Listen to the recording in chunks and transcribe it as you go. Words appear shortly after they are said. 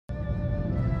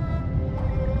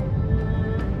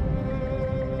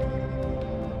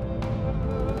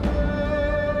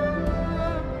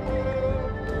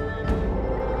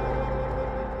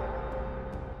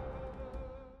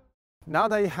now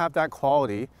that you have that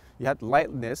quality, you have the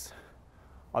lightness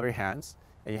of your hands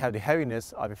and you have the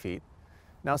heaviness of your feet.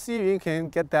 Now see if you can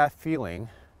get that feeling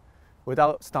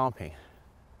without stomping.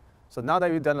 So now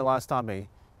that you've done a lot of stomping,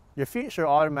 your feet should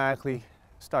automatically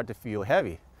start to feel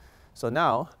heavy. So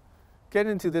now, get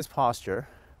into this posture.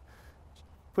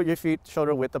 Put your feet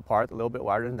shoulder width apart, a little bit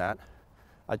wider than that.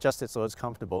 Adjust it so it's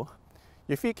comfortable.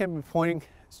 Your feet can be pointing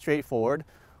straight forward,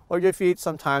 or your feet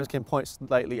sometimes can point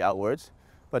slightly outwards,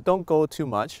 but don't go too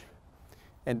much,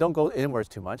 and don't go inwards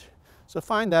too much. So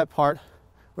find that part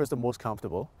where it's the most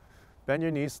comfortable. Bend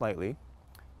your knees slightly,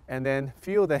 and then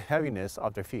feel the heaviness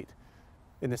of their feet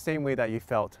in the same way that you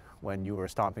felt when you were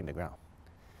stomping the ground.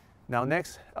 Now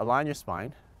next, align your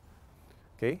spine.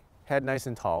 Okay, head nice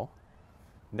and tall,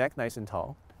 neck nice and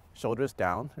tall, shoulders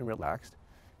down and relaxed,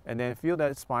 and then feel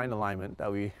that spine alignment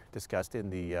that we discussed in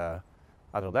the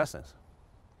other lessons.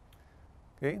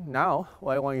 Okay, now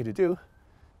what I want you to do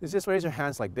is just raise your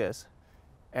hands like this,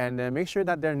 and then make sure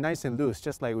that they're nice and loose,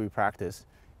 just like we practiced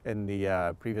in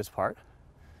the previous part.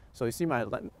 So you see my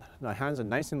hands are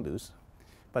nice and loose,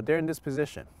 but they're in this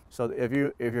position. So if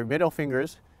your middle finger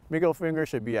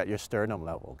should be at your sternum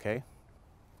level, okay?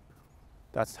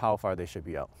 That's how far they should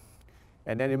be out.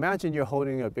 And then imagine you're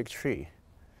holding a big tree.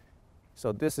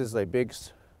 So this is a big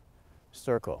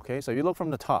circle, okay? So you look from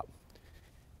the top.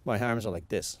 My arms are like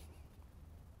this.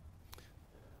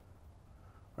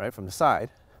 Right, from the side,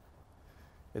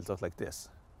 it looks like this.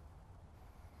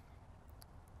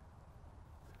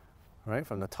 Right,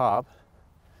 from the top,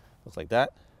 looks like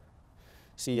that.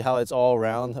 See how it's all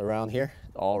round around here,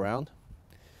 all around.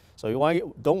 So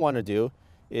you don't want to do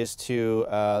is to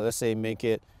let's say make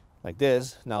it like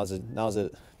this. Now there's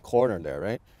a corner there,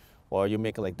 right? Or you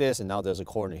make it like this, and now there's a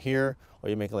corner here. Or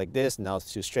you make it like this, and now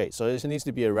it's too straight. So it needs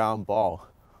to be a round ball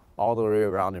all the way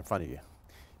around in front of you.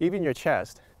 Even your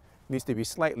chest needs to be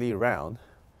slightly round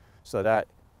so that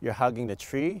you're hugging the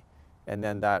tree, and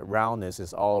then that roundness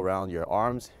is all around your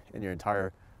arms and your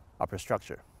entire upper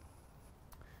structure.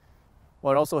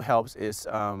 What also helps is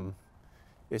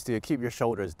to keep your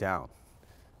shoulders down.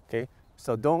 Okay,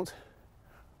 so don't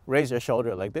raise your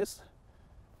shoulder like this.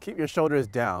 Keep your shoulders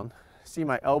down. See,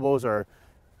 my elbows are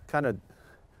kind of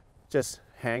just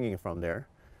hanging from there,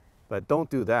 but don't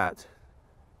do that.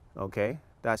 Okay,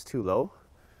 that's too low.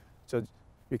 So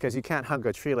because you can't hug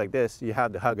a tree like this, you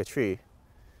have to hug a tree.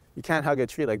 You can't hug a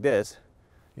tree like this.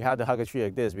 You have to hug a tree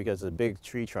like this because there's a big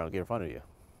tree trunk in front of you.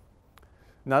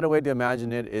 Another way to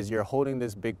imagine it is you're holding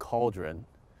this big cauldron,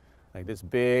 like this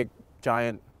big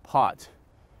giant pot,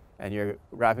 and you're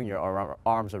wrapping your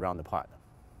arms around the pot.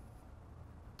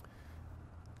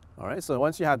 All right, so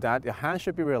once you have that, your hands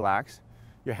should be relaxed.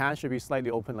 Your hands should be slightly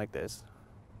open like this,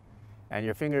 and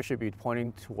your fingers should be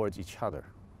pointing towards each other.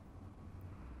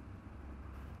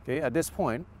 Okay, at this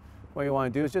point, what you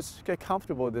want to do is just get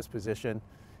comfortable in this position.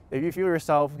 If you feel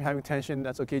yourself having tension,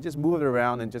 that's okay. Just move it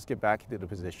around and just get back into the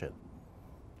position.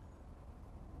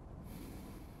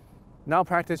 Now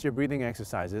practice your breathing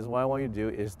exercises. What I want you to do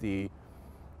is the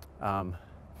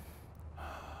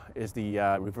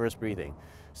reverse breathing.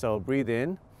 So breathe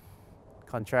in,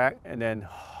 contract, and then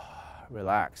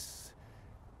relax.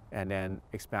 And then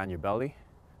expand your belly.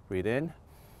 Breathe in,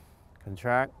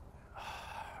 contract,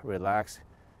 relax,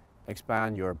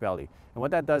 expand your belly. And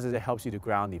what that does is it helps you to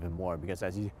ground even more, because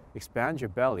as you expand your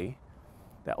belly,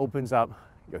 that opens up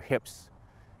your hips.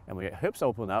 And when your hips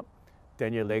open up,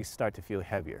 then your legs start to feel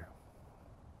heavier.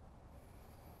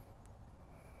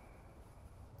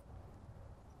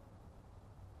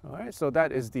 All right, so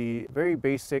that is the very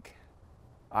basic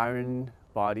iron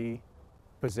body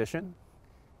position.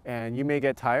 And you may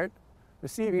get tired.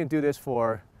 Let's see if you can do this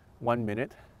for 1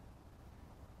 minute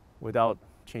without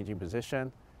changing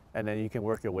position, and then you can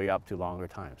work your way up to longer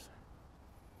times.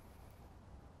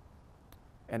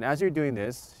 And as you're doing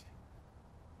this,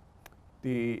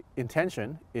 the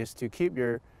intention is to keep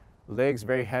your legs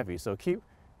very heavy. So keep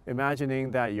imagining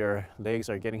that your legs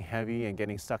are getting heavy and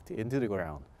getting sucked into the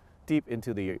ground, deep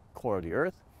into the core of the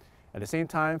earth. At the same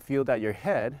time, feel that your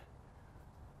head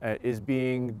is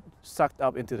being sucked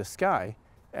up into the sky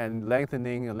and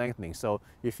lengthening and lengthening. So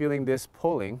you're feeling this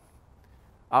pulling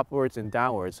upwards and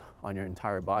downwards on your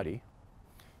entire body,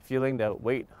 feeling the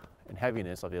weight and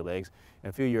heaviness of your legs,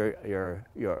 and feel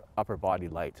your upper body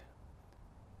light.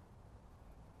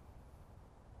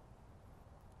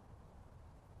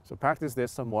 So practice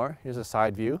this some more. Here's a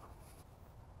side view.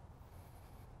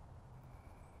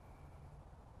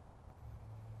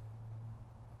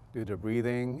 Do the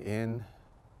breathing in,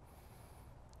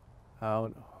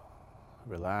 out,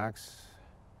 relax,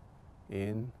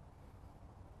 in,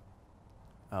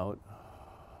 out,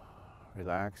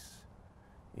 relax,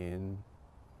 In,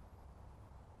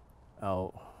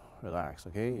 out, relax,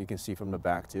 okay? You can see from the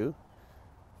back too.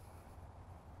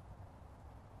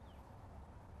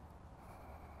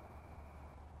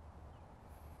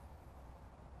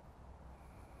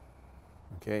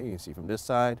 Okay, you can see from this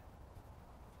side.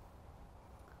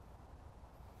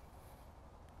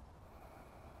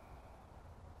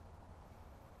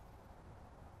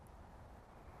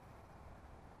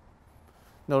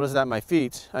 Notice that my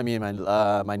feet,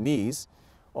 my knees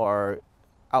are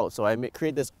out. So I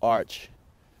create this arch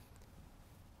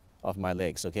of my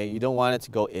legs, okay? You don't want it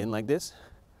to go in like this.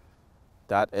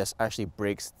 That actually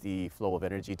breaks the flow of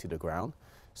energy to the ground.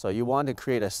 So you want to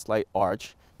create a slight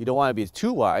arch. You don't want to be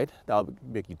too wide. That'll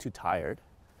make you too tired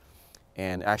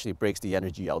and actually breaks the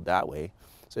energy out that way.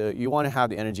 So you want to have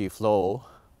the energy flow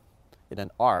in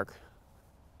an arc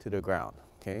to the ground,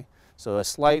 okay? So a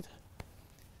slight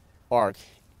arc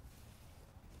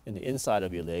in the inside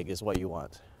of your leg is what you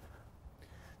want.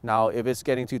 Now, if it's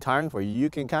getting too tiring for you, you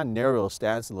can kind of narrow your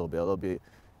stance a little bit. It'll be a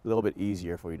little bit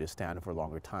easier for you to stand for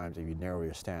longer times if you narrow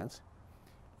your stance.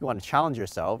 You want to challenge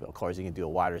yourself. Of course, you can do a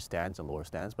wider stance and lower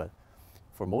stance, but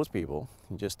for most people,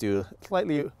 you just do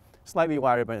slightly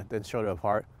wider than shoulder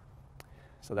apart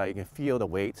so that you can feel the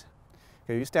weight.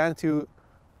 If you stand too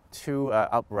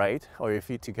upright or your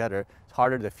feet together, it's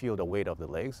harder to feel the weight of the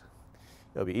legs.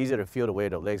 It'll be easier to feel the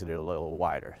weight of the legs if they're a little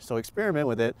wider. So experiment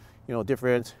with it,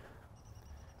 different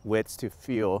widths to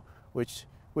feel which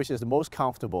is the most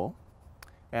comfortable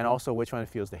and also which one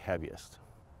feels the heaviest.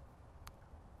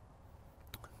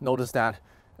 Notice that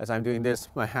as I'm doing this,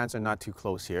 my hands are not too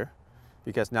close here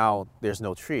because now there's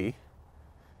no tree.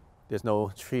 There's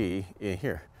no tree in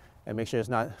here. And make sure it's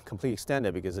not completely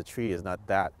extended because the tree is not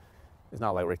it's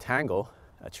not like a rectangle.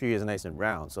 A tree is nice and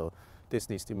round, so this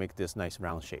needs to make this nice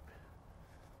round shape.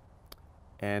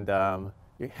 And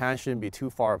your hands shouldn't be too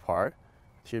far apart,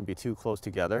 shouldn't be too close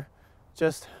together.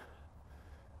 Just,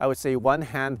 I would say 1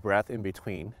 hand breath in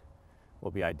between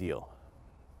will be ideal.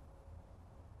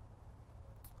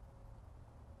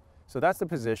 So that's the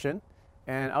position,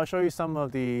 and I'll show you some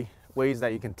of the ways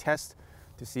that you can test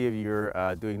to see if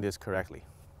you're doing this correctly.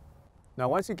 Now,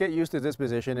 once you get used to this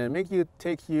position, it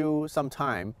take you some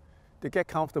time to get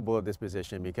comfortable with this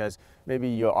position because maybe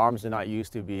your arms are not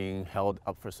used to being held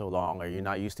up for so long, or you're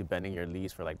not used to bending your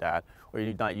knees for like that, or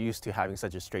you're not used to having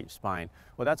such a straight spine.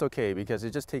 Well, that's okay because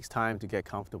it just takes time to get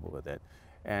comfortable with it.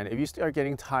 And if you start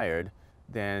getting tired,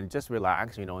 then just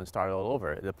relax, and start all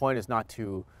over. The point is not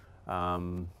to,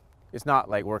 it's not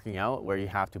like working out where you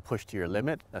have to push to your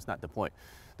limit. That's not the point.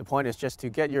 The point is just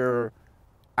to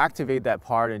activate that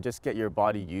part and just get your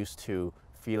body used to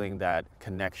feeling that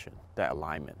connection, that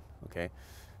alignment. Okay,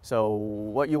 so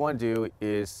what you want to do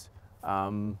is,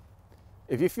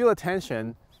 if you feel a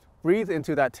tension, breathe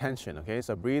into that tension. Okay,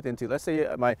 so breathe into, let's say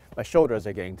my shoulders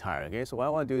are getting tired. Okay, so what I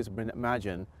want to do is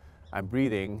imagine I'm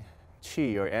breathing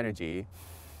chi or energy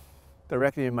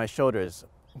directly in my shoulders,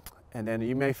 and then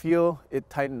you may feel it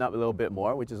tighten up a little bit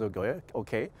more, which is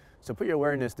okay. So put your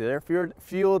awareness there,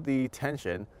 feel the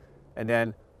tension, and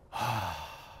then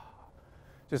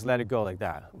just let it go like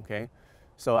that. Okay.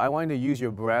 So I want you to use your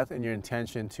breath and your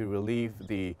intention to relieve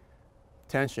the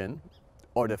tension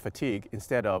or the fatigue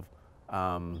instead of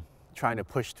trying to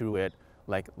push through it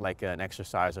like an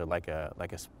exercise or like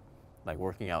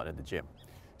working out at the gym.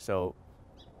 So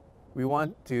we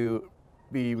want to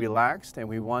be relaxed and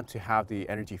we want to have the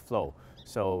energy flow.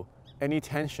 So any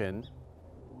tension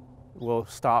will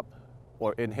stop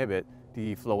or inhibit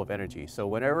the flow of energy. So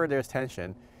whenever there's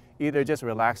tension, either just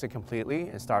relax it completely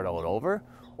and start all over,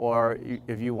 or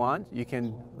if you want, you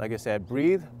can, like I said,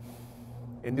 breathe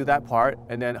into that part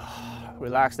and then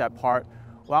relax that part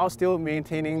while still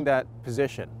maintaining that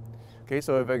position. Okay,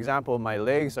 so if, for example, my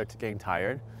legs are getting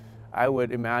tired, I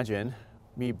would imagine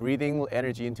me breathing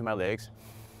energy into my legs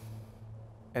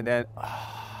and then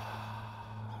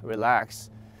relax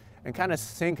and kind of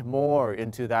sink more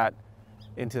into that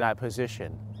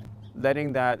position,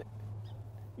 letting that,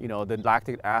 the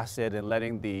lactic acid and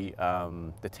letting the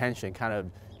tension kind of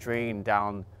drain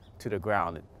down to the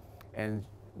ground, and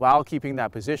while keeping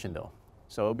that position though.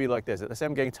 So it'll be like this. Let's say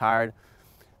I'm getting tired.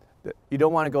 You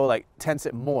don't want to go like tense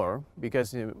it more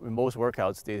because in most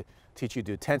workouts they teach you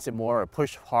to tense it more or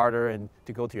push harder and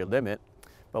to go to your limit.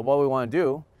 But what we want to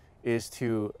do is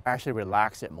to actually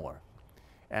relax it more.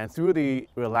 And through the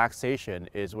relaxation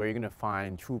is where you're going to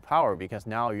find true power, because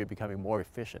now you're becoming more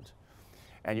efficient.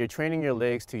 And you're training your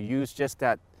legs to use just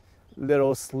that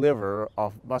little sliver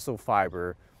of muscle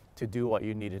fiber to do what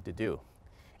you needed to do.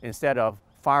 Instead of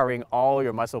firing all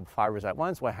your muscle fibers at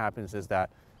once, what happens is that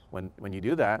when you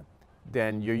do that,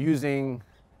 then you're using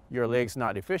your legs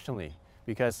not efficiently.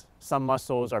 because some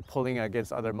muscles are pulling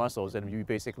against other muscles and you're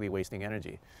basically wasting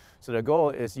energy. So the goal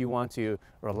is you want to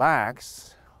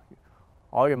relax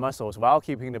all your muscles while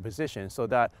keeping the position so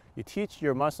that you teach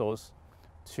your muscles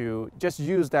to just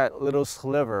use that little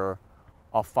sliver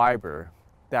of fiber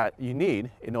that you need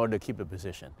in order to keep the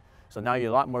position. So now you're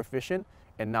a lot more efficient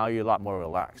and now you're a lot more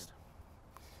relaxed.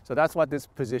 So that's what this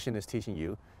position is teaching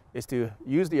you, is to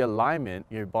use the alignment,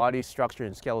 your body structure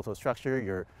and skeletal structure,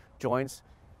 your joints,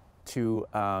 to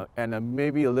and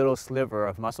maybe a little sliver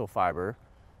of muscle fiber,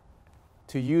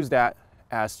 to use that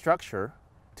as structure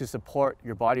to support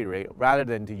your body weight rather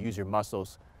than to use your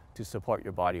muscles to support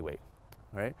your body weight,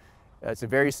 right? It's a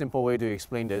very simple way to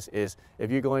explain this is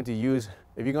if you're going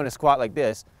to squat like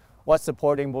this, what's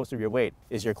supporting most of your weight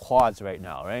is your quads right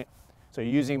now, right? So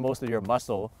you're using most of your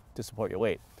muscle to support your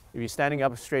weight. If you're standing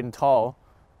up straight and tall,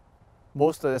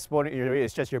 most of the supporting your weight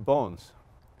is just your bones,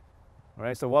 all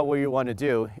right? So what we want to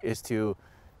do is to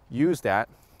use that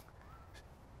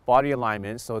body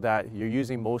alignment so that you're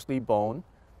using mostly bone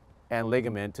and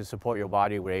ligament to support your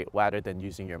body weight rather than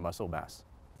using your muscle mass.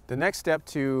 The next step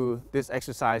to this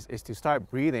exercise is to start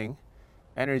breathing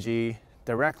energy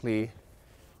directly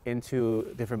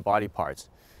into different body parts.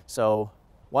 So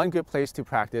one good place to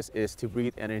practice is to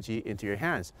breathe energy into your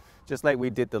hands, just like we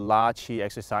did the La Chi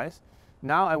exercise.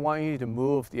 Now I want you to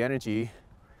move the energy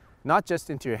not just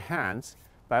into your hands,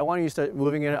 but I want you to start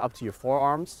moving it up to your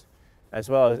forearms, as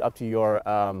well as up to your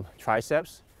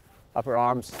triceps, upper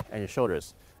arms, and your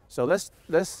shoulders. So let's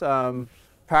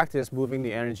practice moving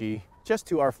the energy just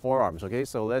to our forearms, okay?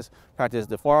 So let's practice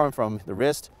the forearm from the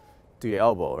wrist to the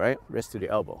elbow, right? Wrist to the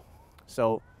elbow.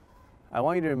 So I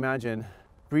want you to imagine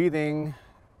breathing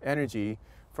energy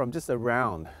from just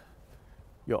around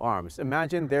your arms.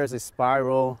 Imagine there's a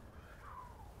spiraling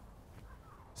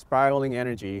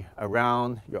energy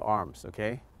around your arms,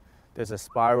 okay? There's a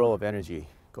spiral of energy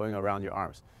going around your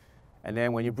arms. And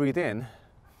then when you breathe in,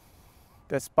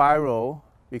 the spiral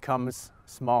becomes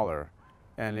smaller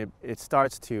and it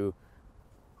starts to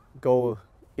go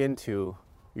into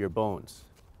your bones,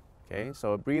 okay?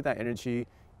 So breathe that energy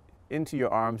into your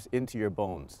arms, into your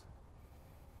bones.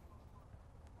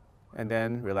 And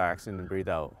then relax and breathe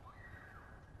out,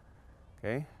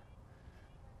 okay?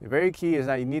 The very key is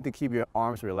that you need to keep your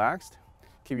arms relaxed,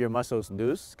 keep your muscles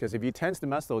loose, because if you tense the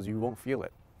muscles, you won't feel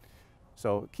it.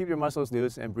 So keep your muscles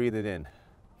loose and breathe it in.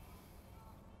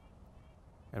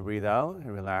 And breathe out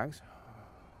and relax.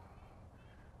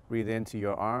 Breathe into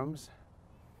your arms.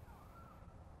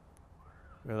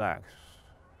 Relax.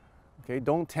 Okay,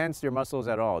 don't tense your muscles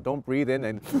at all. Don't breathe in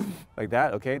and like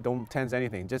that, okay? Don't tense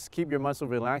anything. Just keep your muscle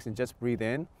relaxed and just breathe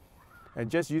in. And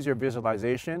just use your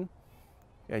visualization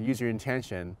and use your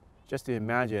intention just to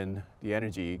imagine the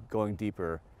energy going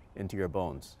deeper into your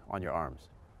bones on your arms.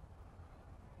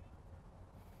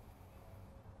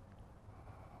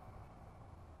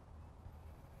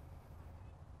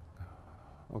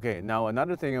 Okay, now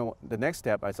another thing, the next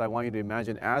step is I want you to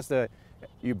imagine as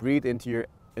you breathe into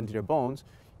your bones,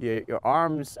 your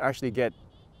arms actually get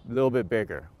a little bit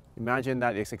bigger. Imagine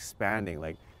that it's expanding,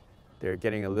 like they're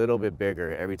getting a little bit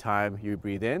bigger every time you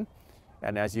breathe in.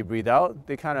 And as you breathe out,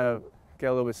 they kind of get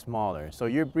a little bit smaller. So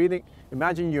you're breathing,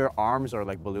 imagine your arms are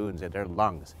like balloons and they're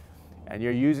lungs. And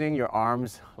you're using your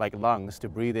arms like lungs to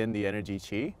breathe in the energy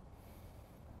chi.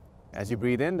 As you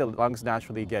breathe in, the lungs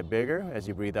naturally get bigger. As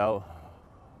you breathe out,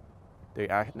 they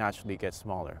naturally get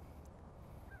smaller.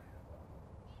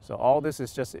 So all this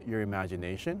is just your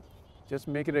imagination. Just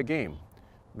make it a game.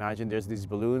 Imagine there's these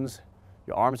balloons.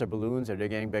 Your arms are balloons and they're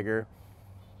getting bigger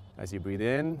as you breathe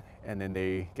in, and then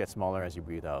they get smaller as you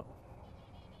breathe out.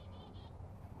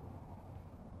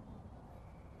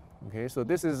 Okay, so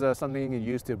this is something you can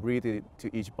use to breathe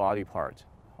to each body part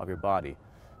of your body,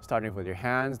 starting with your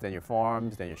hands, then your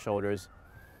forearms, then your shoulders.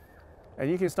 And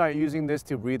you can start using this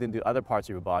to breathe into other parts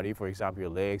of your body, for example, your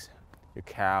legs, your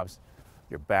calves,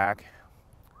 your back,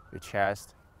 your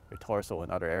chest, your torso,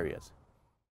 and other areas.